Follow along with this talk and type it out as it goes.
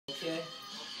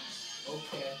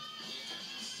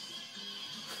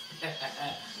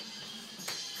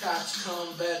Cops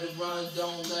come, better run,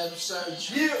 don't let them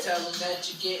search you. Yeah. Tell them that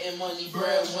you're getting money,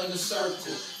 bread, win the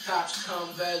circle. Cops come,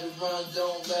 better run,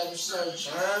 don't let them search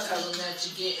you. Tell them that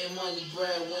you're getting money,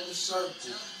 bread, win the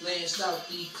circle. Lanced out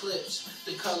the eclipse,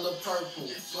 the color purple.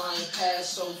 Flying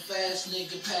past so fast,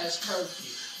 nigga, past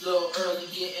curfew. Little early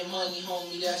getting money,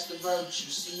 homie, that's the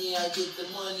virtue. See me, I get the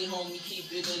money, homie,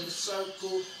 keep it in the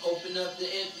circle. Open up the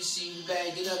empty, see we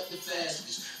bag it up the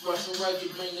fastest. Rough and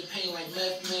rugged, bring the pain like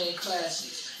Meth Man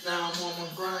classics. Now I'm on my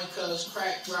grind, cuz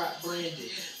crack rock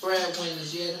branded.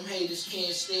 Breadwinners, yeah, them haters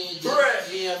can't stand it.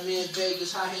 Yeah, I'm in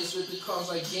Vegas, high hits with the cars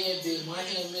like Gambit. My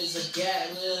hammer is a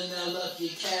Gatlin, L up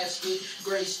your casket.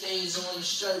 Gray stains on the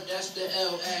shirt, that's the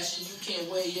L action. You can't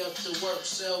weigh up the work,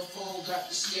 cell phone got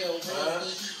the scale rolling.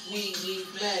 We need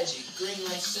magic, green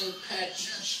like St. Patrick.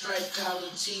 Stripe collar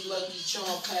T, Lucky Charm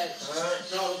patch.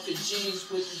 Nautica jeans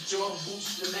with the Jordan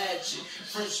boots to match it.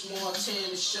 French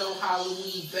Montana show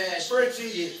Halloween bash.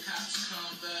 Frenchie. Cops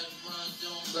come, better run,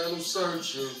 don't Let them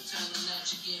search you. tell them that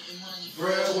you're getting money.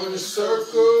 Bread win the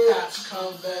circle. Cops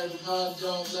come, better run,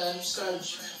 don't let them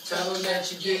search you. Tell them that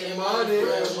you're getting money.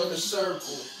 Bread win the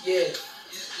circle. Yeah,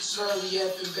 it's early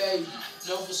effing baby.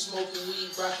 Known for smoking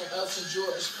weed, rocking ups and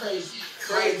Jordans crazy.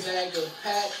 Crazy. Bag of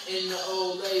pack in the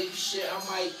old lady shit. I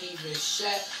might even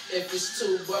shat if it's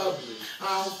too bubbly.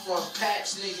 I don't front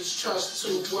packs, niggas trust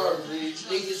too worried.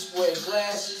 Niggas wear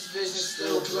glasses, vision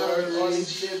still blurry. All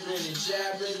this jibbering and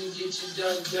jabbering and get you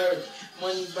done dirty.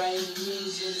 Money by any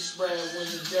means in this bread when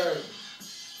it's dirty.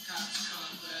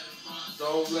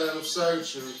 Don't let them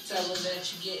search you. Tell them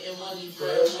that you're getting money,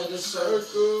 Bread bread win the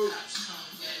circle.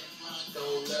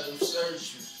 Don't let them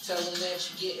search you. Tell them that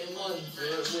you're getting money,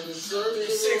 Bread win the circle.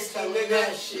 360, Tell them that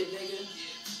nigga. shit,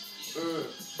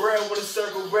 nigga. Bread with a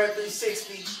circle, bread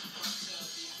 360.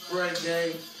 Bread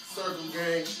gang. Circle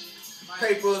gang.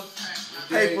 Paper,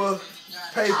 paper,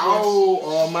 paper. Oh,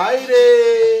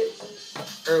 almighty.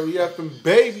 Early up and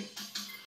baby.